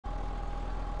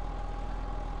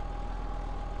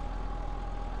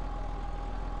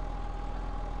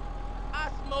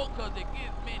slow because it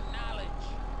gives me knowledge.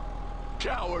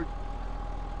 Coward.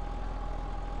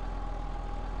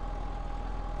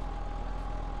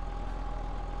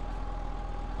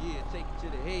 Yeah, take it to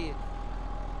the head.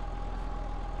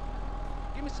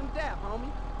 Give me some dap,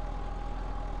 homie.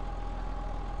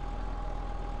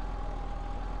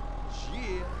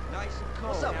 Yeah, nice and cold.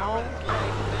 What's up, homie?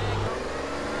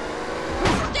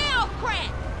 Still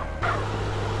crack!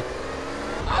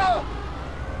 Oh!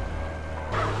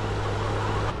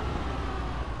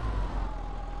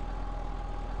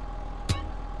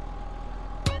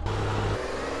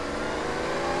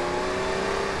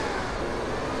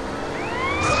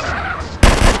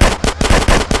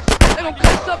 They gonna cut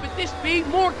us up at this speed,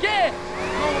 more gas!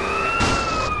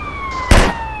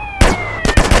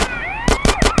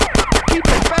 Keep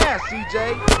it fast,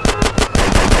 CJ.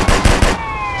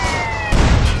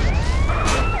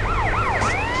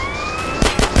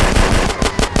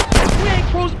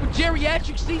 Cruising for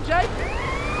geriatric, CJ?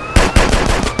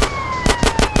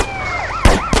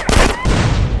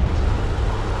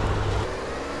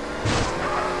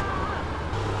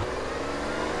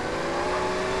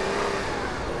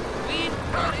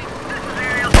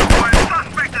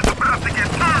 Suspect is about to get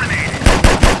terminated.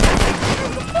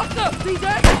 What's up, CJ?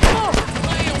 Come on,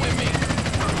 playing with me.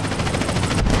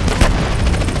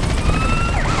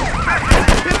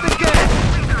 Hit the gas.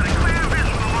 We got a clear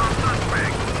visual on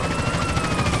suspect.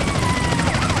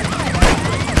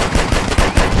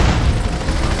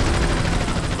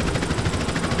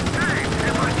 Hey,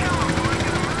 if I kill him, do I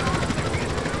get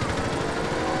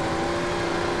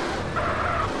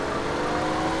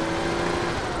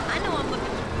I know I'm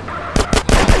looking.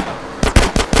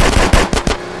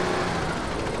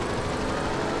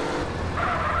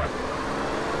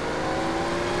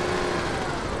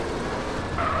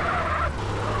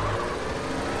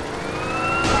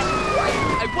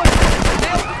 Hey, what?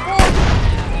 Nailed the board?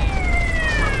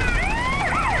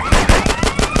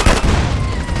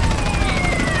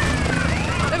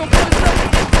 They gonna put us up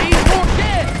with this speed, more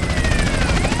gas!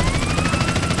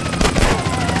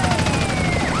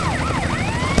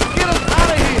 Get us out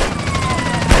of here.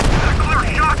 a clear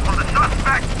shot on the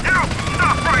suspect? Now,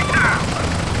 stop right now.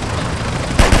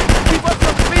 Keep up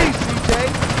your speed, CJ.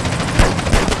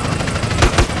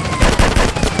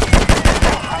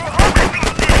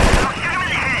 Everything's dead. I'll shoot him in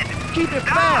the head. Keep it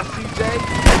fast, CJ.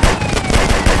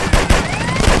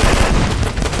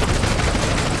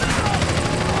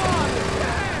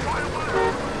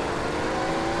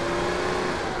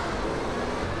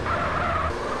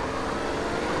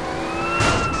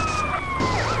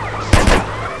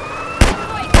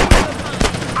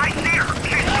 I see her.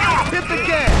 She's shooting. Hit the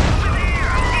gas.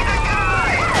 See that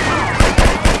guy?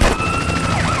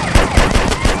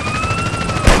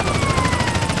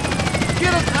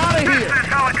 Get us out of This here. is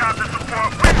helicopter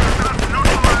support. We're about to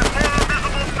neutralize all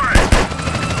visible threats.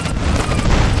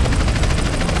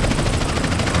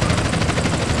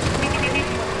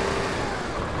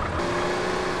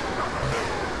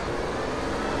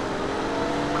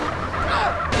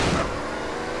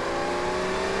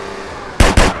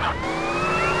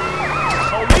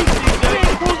 Oh, we ain't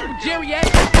cruising with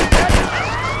geriatric, CJ.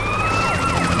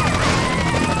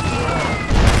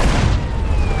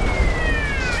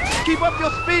 Keep up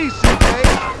your speed, CJ.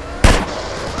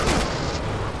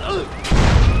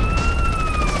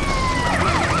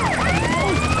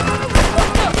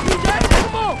 What's up, CJ?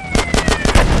 Come on!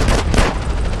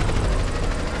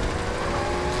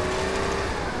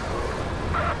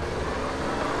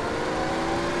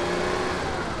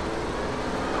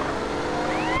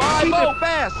 Keep Five-oh. it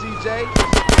fast, CJ.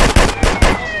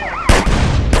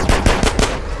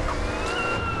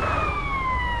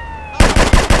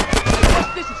 Hey,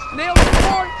 what's this? A snail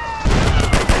report?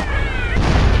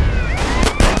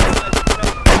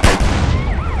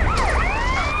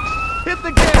 Hit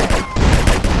the gas.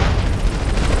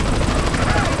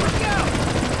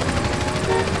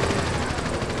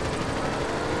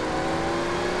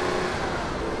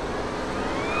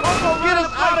 Get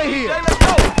us out of here. Let's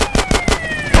go!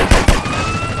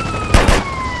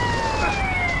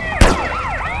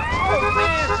 Oh,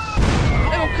 man.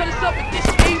 They gonna cut us up at this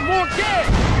speed, more gas!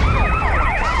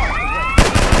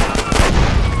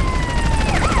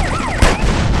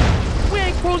 We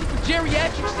ain't cruising for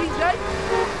geriatric, CJ.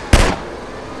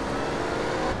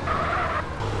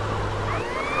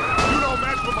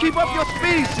 Keep up your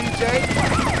speed, CJ.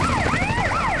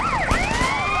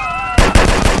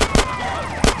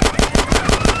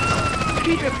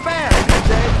 Keep it fast,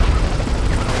 CJ.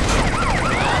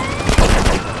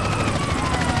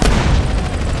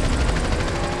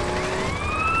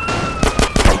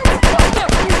 What's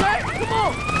up, CJ? Come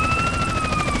on!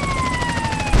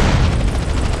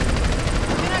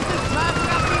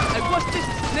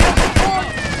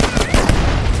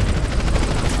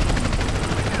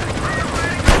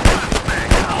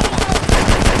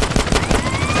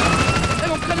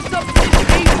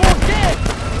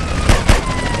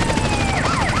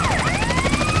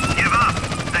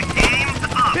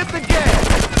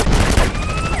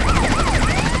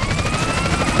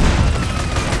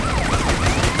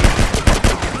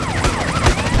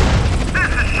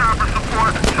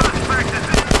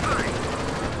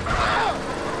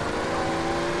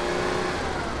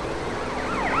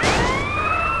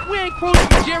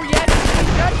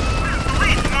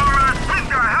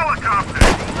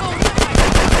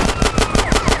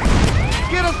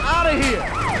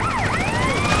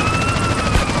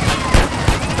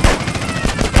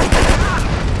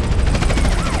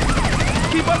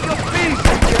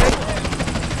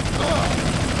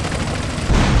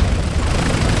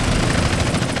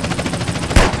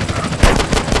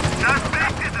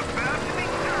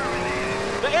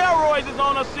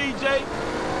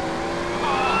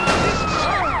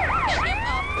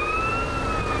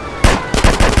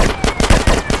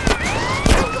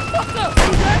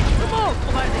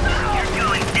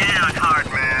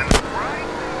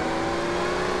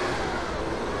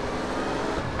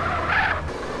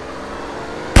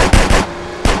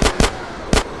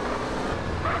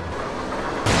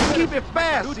 Keep it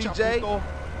fast, CJ.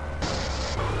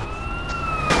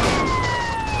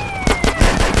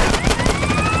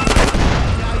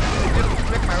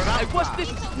 Hey, what's this?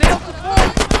 Nail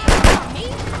support?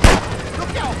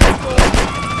 Look out,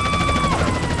 people!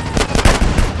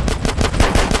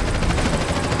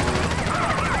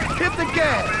 Hit the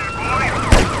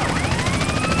gas.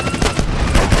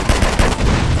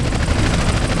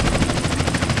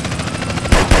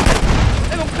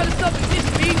 They're gonna cut us up at this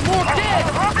speed. More dead!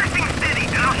 Hold this thing steady,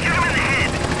 and I'll shoot him in the head.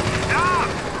 Stop!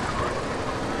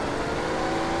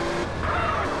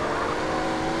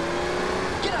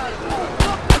 Get out of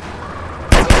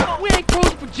here! We ain't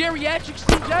cruising for geriatrics,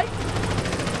 CJ.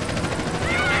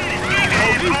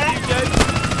 CJ.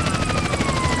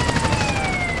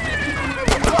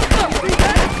 What's up, CJ?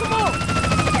 Come on!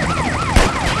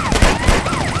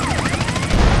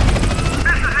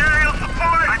 This is aerial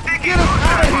support. I think Get us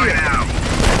out of here. right now.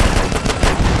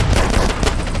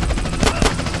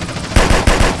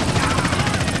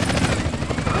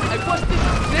 Hey, what's this?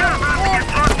 Nail Get support?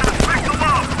 close to the stick of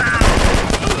love now.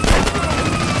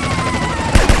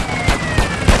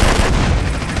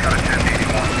 Got a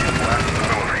 1081 in last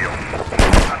Stelvio.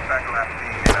 Suspect last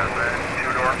seen in a red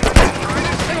two-door.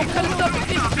 They're gonna cut us up at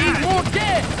this speed. More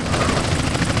dead!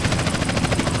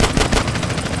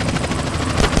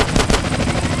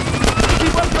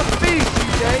 Keep up your speed,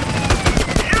 CJ.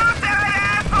 Shoot that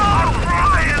asshole!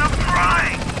 I'm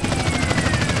trying.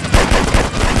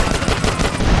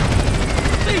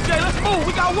 CJ, let's move!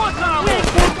 We got one time! We ain't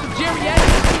cruising for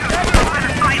geriatrics, CJ! Line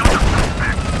of sight on the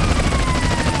suspect.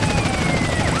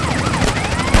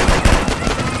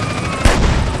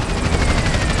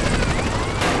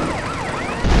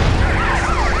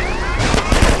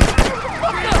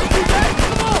 What's up, CJ?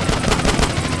 Come on!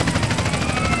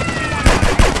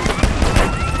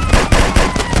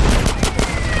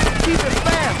 Keep it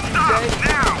fast, Stop CJ.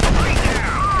 now. Right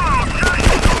now. Oh, shut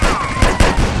it down.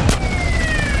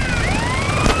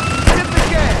 Hit the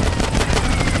gas.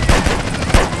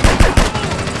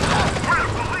 Where's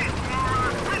the police?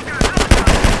 Please get another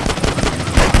guy.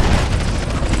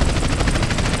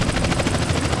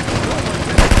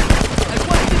 Hey,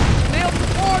 what's this? Nail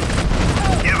support?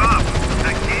 Give up.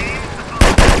 The game's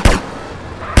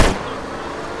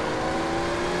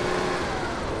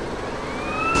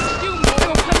You know they're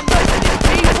gonna cut us up at this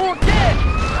speed. More dead!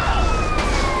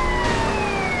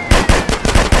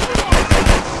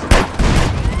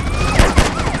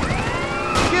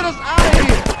 Get us out of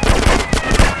here.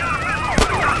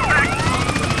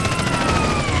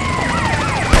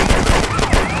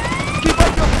 Keep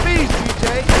up your speed,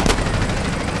 CJ.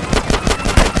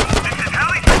 This is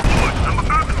heli support. I'm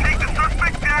about to take the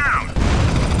suspect down.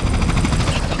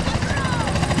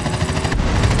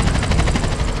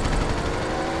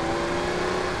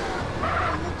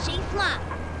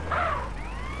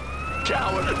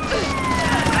 Coward.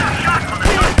 Shot from the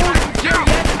We ain't suspect. cruising for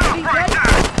geriatrics, Stop right CJ!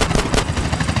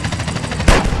 now.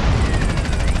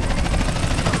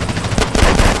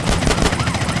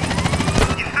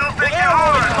 You still think you're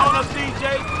hard? CJ.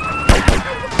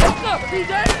 What's up,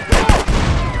 CJ? Come on!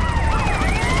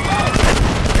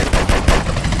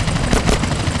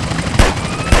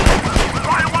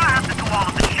 Why do I have to do all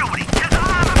of the shooting? 'Cause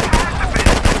I'm a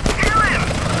pacifist. Kill him.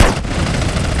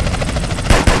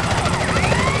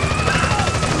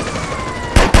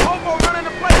 Homo running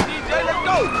the place, CJ. Let's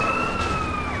go.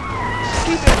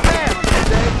 Keep it fast,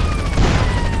 CJ.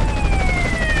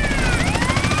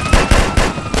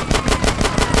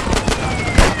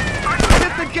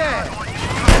 Hit the gas.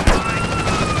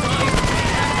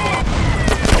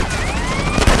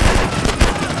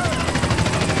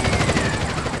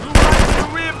 You right to the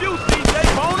rear view, CJ.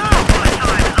 Bone out. My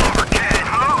time is over, kid.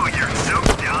 Oh, you're so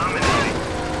dominating.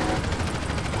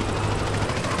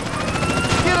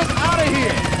 Get us out of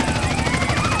here.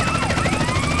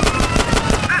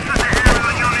 This is the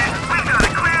aerial unit. We got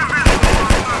a clear visual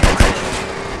on suspect.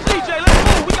 CJ, let's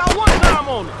move. We got one time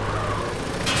on it.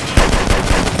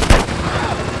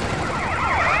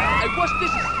 Hey, what's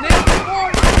this? Nail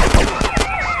support?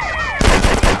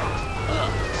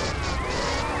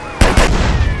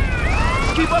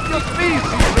 Keep up your speed,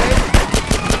 CJ.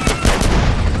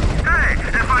 Hey,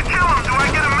 if I kill him, do I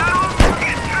get a medal?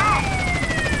 You do.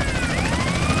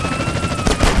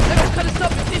 They're gonna cut us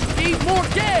up at this speed. More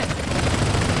dead!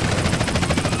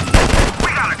 We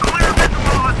got a clear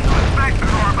visual on suspect and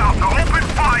are about to open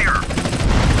fire.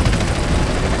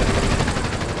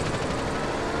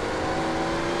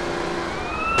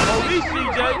 Police,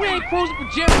 CJ. We ain't cruising for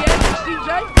geriatrics,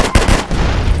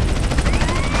 CJ!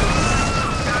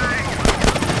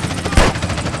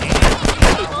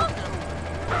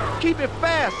 Keep it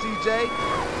fast, CJ.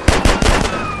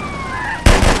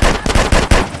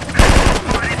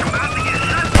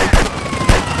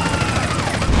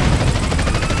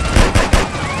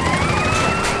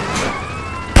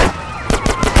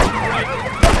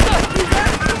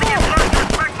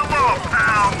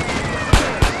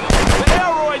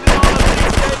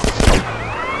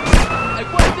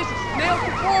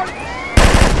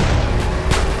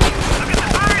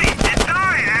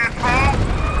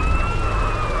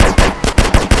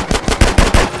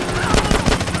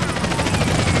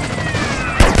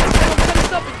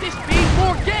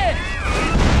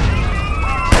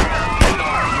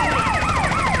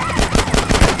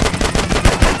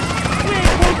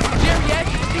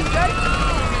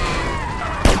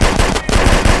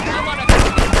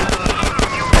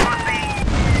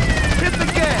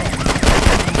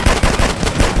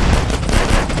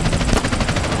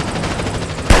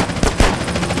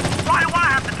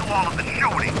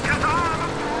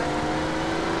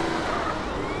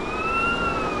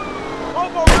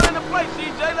 place,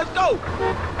 CJ. Let's go.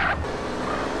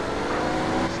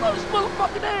 Slow this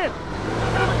motherfucker down.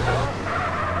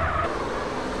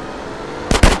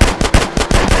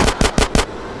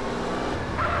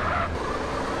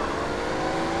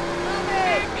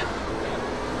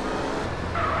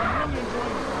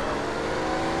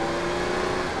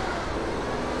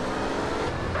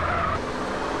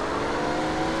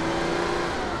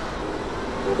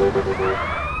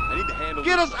 I need to handle.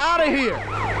 Get us out of here!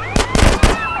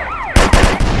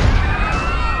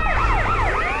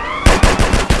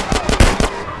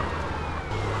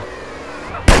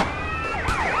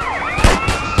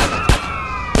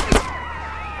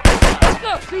 What's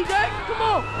up, CJ? Come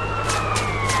on!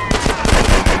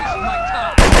 This is my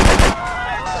time.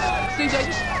 CJ,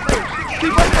 this is first.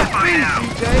 Keep up the speed,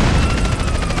 CJ!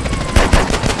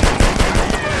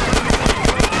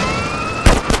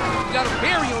 Got a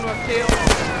berry on our tail.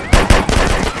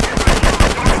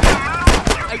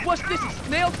 Hey, what's this? A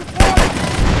snail support?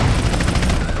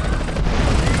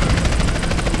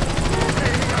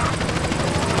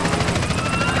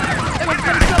 Hey, let's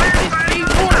get us up to this speed.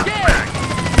 More gas.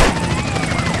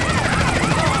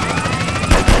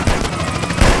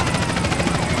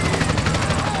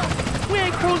 We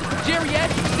ain't cruising for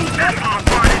geriatric, CJ.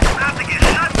 About to get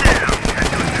shut down.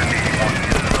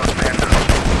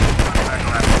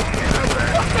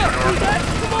 What's up, CJ?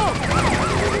 Come on.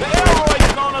 The air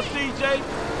is on us, CJ.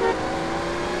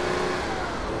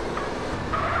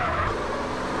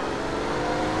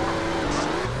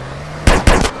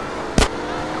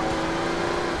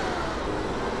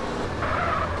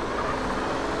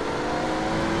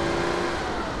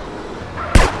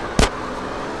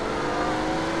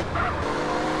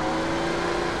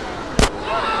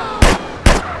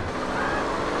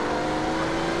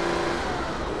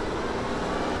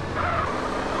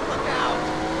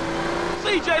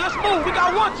 CJ, let's move. We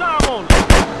got one time on it.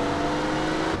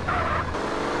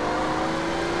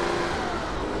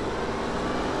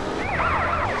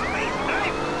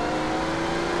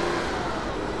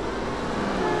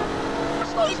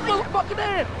 Slow this motherfucker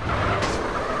down.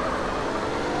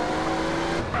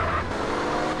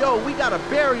 Yo, we got a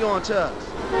berry onto us.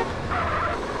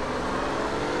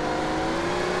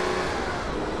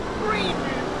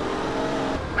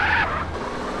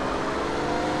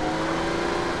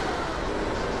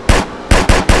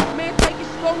 Man, take it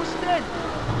slow and steady.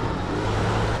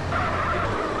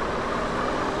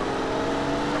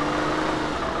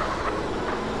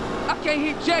 I can't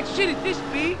hit jack shit at this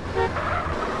speed.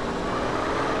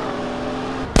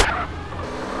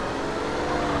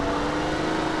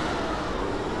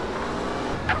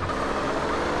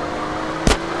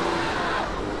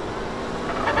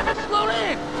 Slow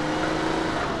down.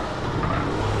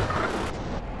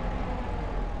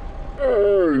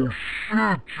 Oh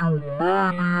shit, you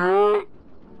maniac!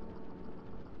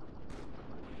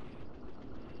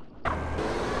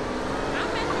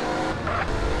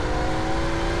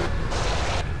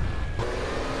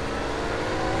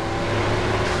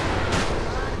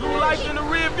 Blue lights in the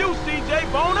rear view, CJ.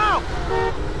 Bone out.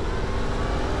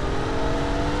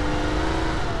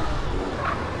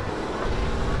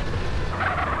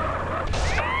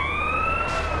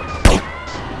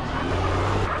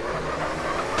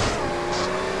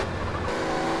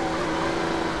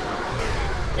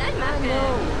 That must be.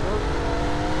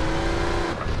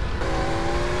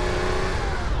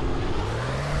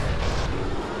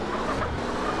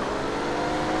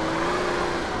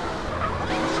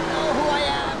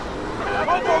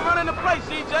 Popo running the place,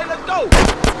 CJ. Let's go.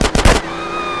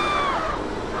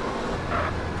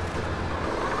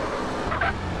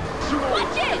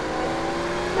 Watch it!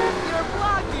 You're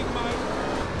blocking, Mike.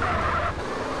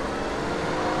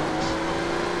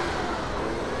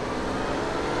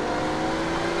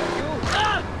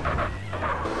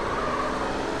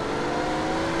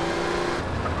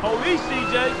 Police,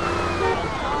 CJ.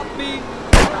 Copy.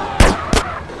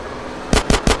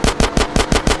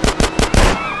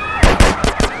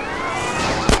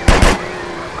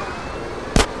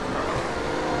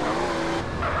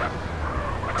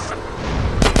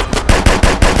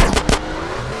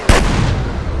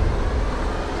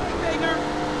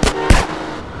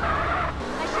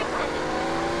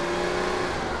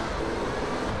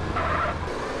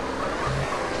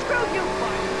 Screw you,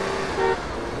 Mark.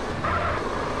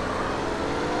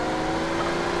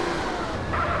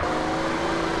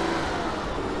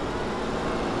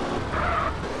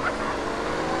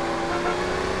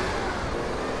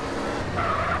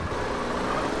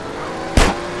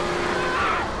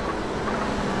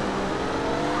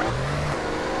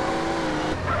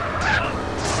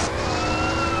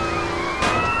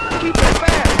 Keep it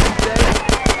fast, CJ.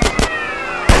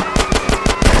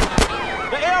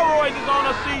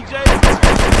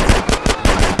 CJ.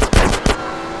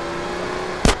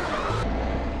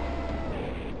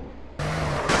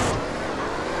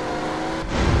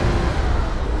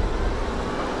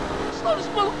 Slow this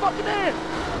motherfucker down.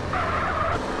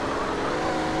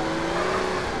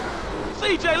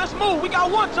 CJ, let's move. We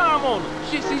got one time on them.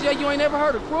 Shit, CJ, you ain't never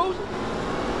heard of cruising?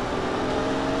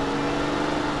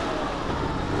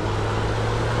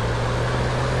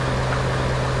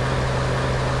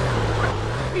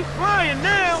 He flying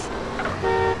now.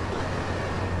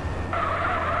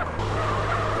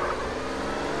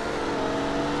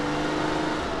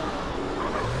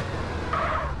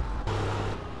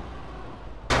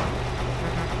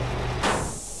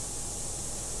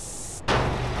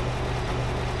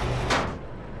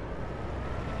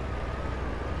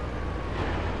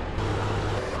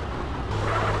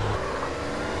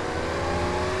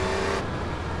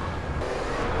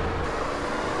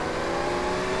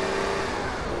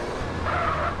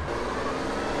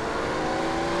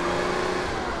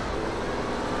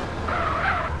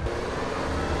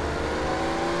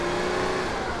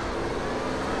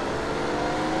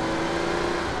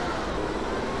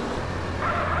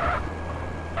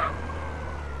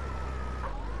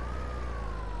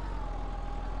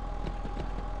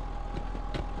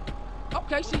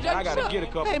 Okay, CJ, I what's gotta up? get a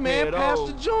couple Hey, man, pair of pass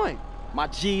those. the joint. My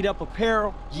G'd up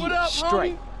apparel, What yeah, up,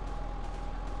 straight. homie?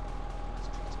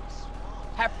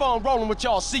 Have fun rolling with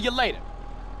y'all. See you later.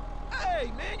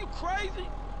 Hey, man, you crazy?